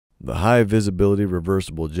The high-visibility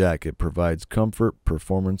reversible jacket provides comfort,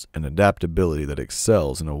 performance, and adaptability that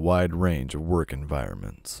excels in a wide range of work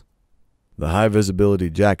environments. The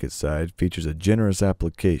high-visibility jacket side features a generous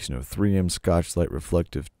application of 3M Scotchlite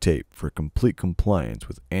reflective tape for complete compliance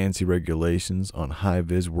with ANSI regulations on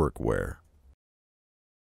high-vis workwear.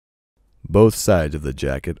 Both sides of the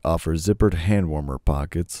jacket offer zippered hand warmer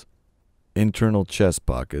pockets, internal chest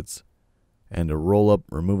pockets, and a roll-up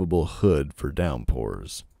removable hood for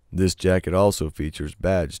downpours. This jacket also features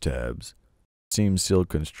badge tabs, seam-sealed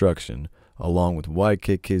construction, along with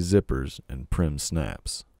YKK zippers and prim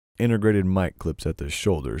snaps. Integrated mic clips at the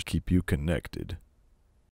shoulders keep you connected,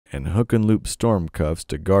 and hook and loop storm cuffs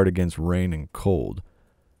to guard against rain and cold.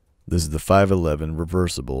 This is the 511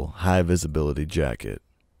 reversible high visibility jacket.